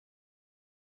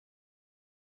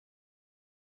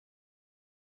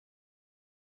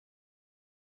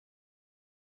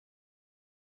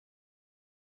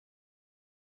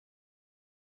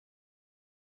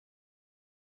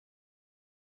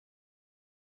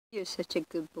You're such a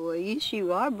good boy. Yes,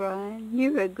 you are, Brian.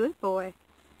 You're a good boy.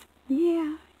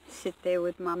 Yeah. Sit there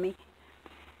with Mommy.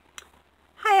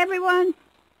 Hi, everyone.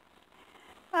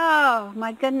 Oh,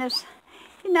 my goodness.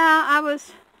 I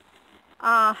was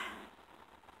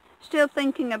still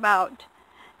thinking about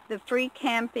the free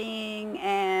camping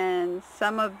and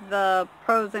some of the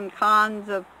pros and cons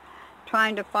of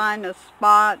trying to find a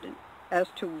spot as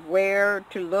to where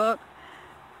to look.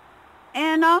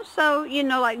 And also,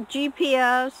 like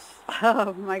GPS.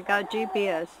 Oh, my God,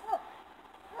 GPS.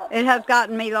 It has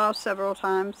gotten me lost several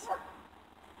times.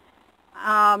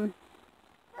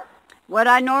 What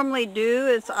I normally do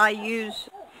is I use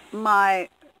my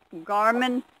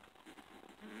Garmin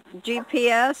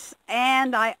G.P.S.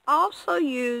 and I also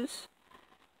use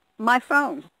my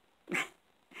phone.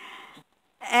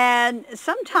 And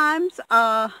sometimes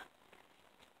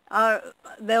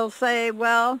they'll say,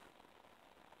 well,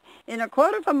 in a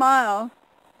quarter of a mile,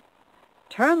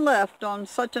 turn left on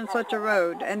such and such a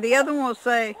road. And the other one will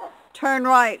say, turn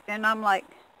right. And I'm like,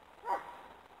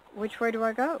 which way do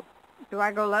I go? Do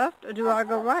I go left or do I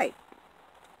go right?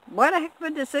 What a heck of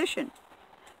a decision.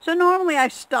 So normally I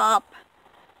stop,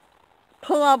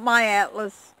 pull out my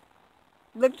atlas,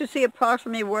 look to see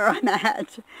approximately where I'm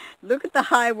at, look at the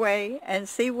highway and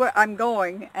see where I'm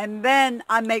going, and then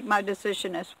I make my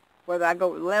decision as whether I go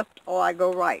left or I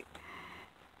go right.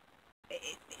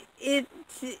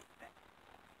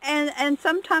 And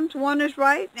sometimes one is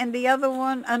right and the other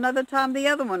one, another time the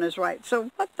other one is right.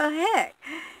 So what the heck?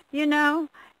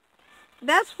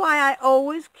 That's why I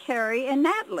always carry an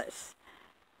atlas,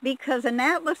 because an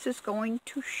atlas is going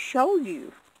to show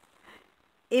you.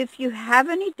 If you have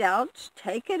any doubts,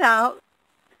 take it out,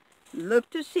 look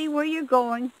to see where you're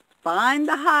going, find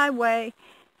the highway,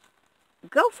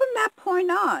 go from that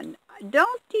point on.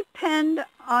 Don't depend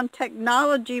on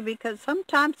technology, because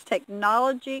sometimes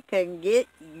technology can get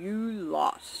you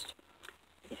lost.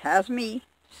 It has me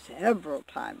several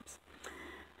times.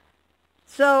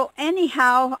 So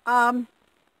anyhow, and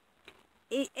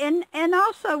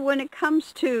also when it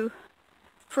comes to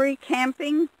free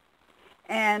camping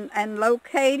and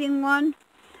locating one,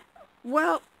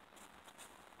 well,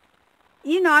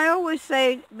 I always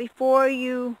say before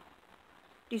you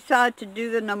decide to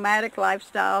do the nomadic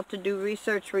lifestyle, to do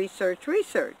research.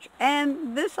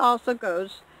 And this also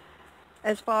goes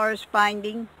as far as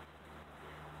finding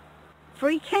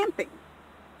free camping,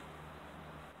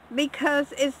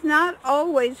 because it's not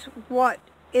always what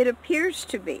it appears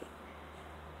to be.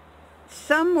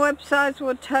 Some websites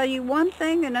will tell you one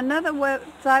thing and another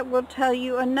website will tell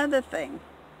you another thing.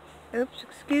 Oops,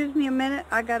 excuse me a minute.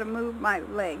 I got to move my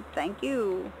leg. Thank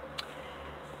you.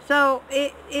 So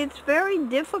it's very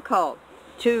difficult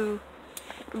to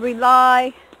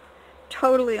rely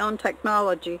totally on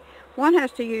technology. One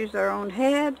has to use their own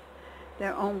head,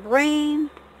 their own brain,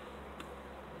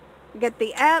 get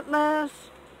the atlas.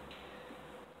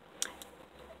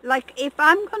 Like if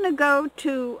I'm going to go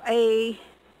to a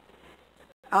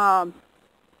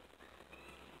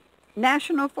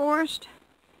national forest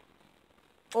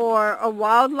or a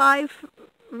wildlife,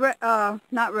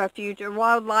 not refuge, a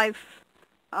wildlife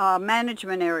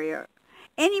management area,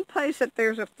 any place that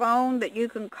there's a phone that you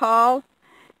can call,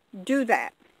 do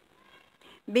that,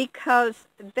 because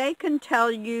they can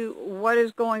tell you what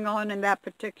is going on in that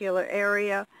particular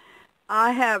area.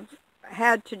 I have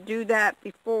had to do that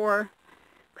before,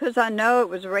 because I know it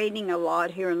was raining a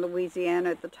lot here in Louisiana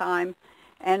at the time,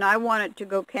 and I wanted to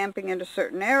go camping in a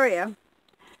certain area.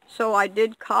 So I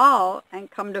did call,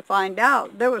 and come to find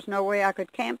out, there was no way I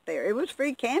could camp there. It was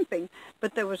free camping,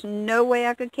 but there was no way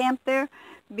I could camp there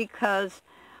because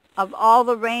of all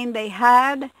the rain they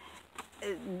had.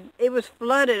 It was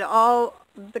flooded. All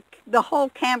the whole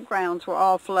campgrounds were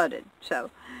all flooded.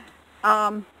 So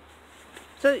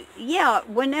yeah,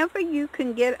 whenever you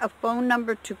can get a phone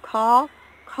number to call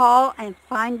and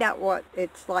find out what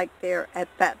it's like there at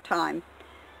that time,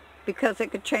 because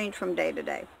it could change from day to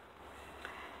day.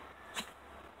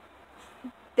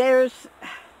 There's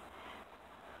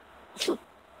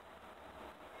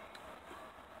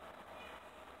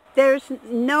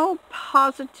no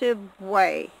positive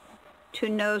way to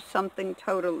know something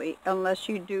totally unless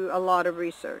you do a lot of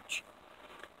research.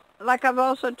 Like I've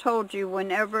also told you,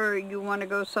 whenever you want to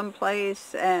go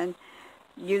someplace and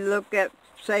you look at,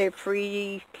 say,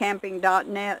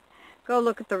 freecamping.net, go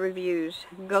look at the reviews,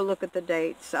 go look at the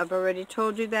dates. I've already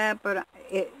told you that, but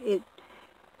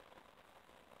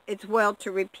it's well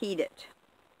to repeat it,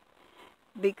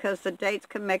 because the dates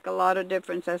can make a lot of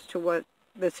difference as to what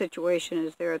the situation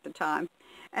is there at the time.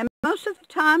 And most of the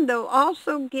time, they'll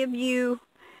also give you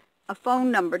a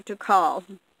phone number to call.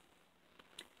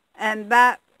 And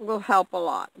that will help a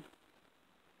lot.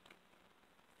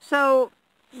 So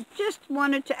just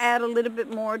wanted to add a little bit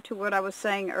more to what I was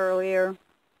saying earlier.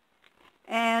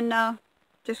 And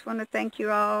just want to thank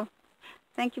you all.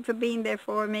 Thank you for being there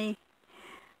for me.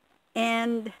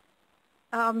 And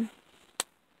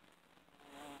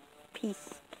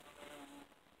peace.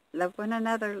 Love one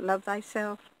another. Love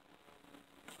thyself.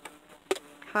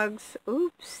 Hugs.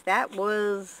 Oops, that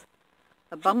was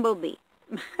a bumblebee.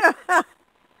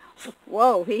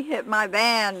 Whoa, he hit my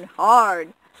van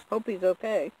hard. Hope he's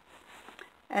okay.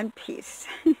 And peace.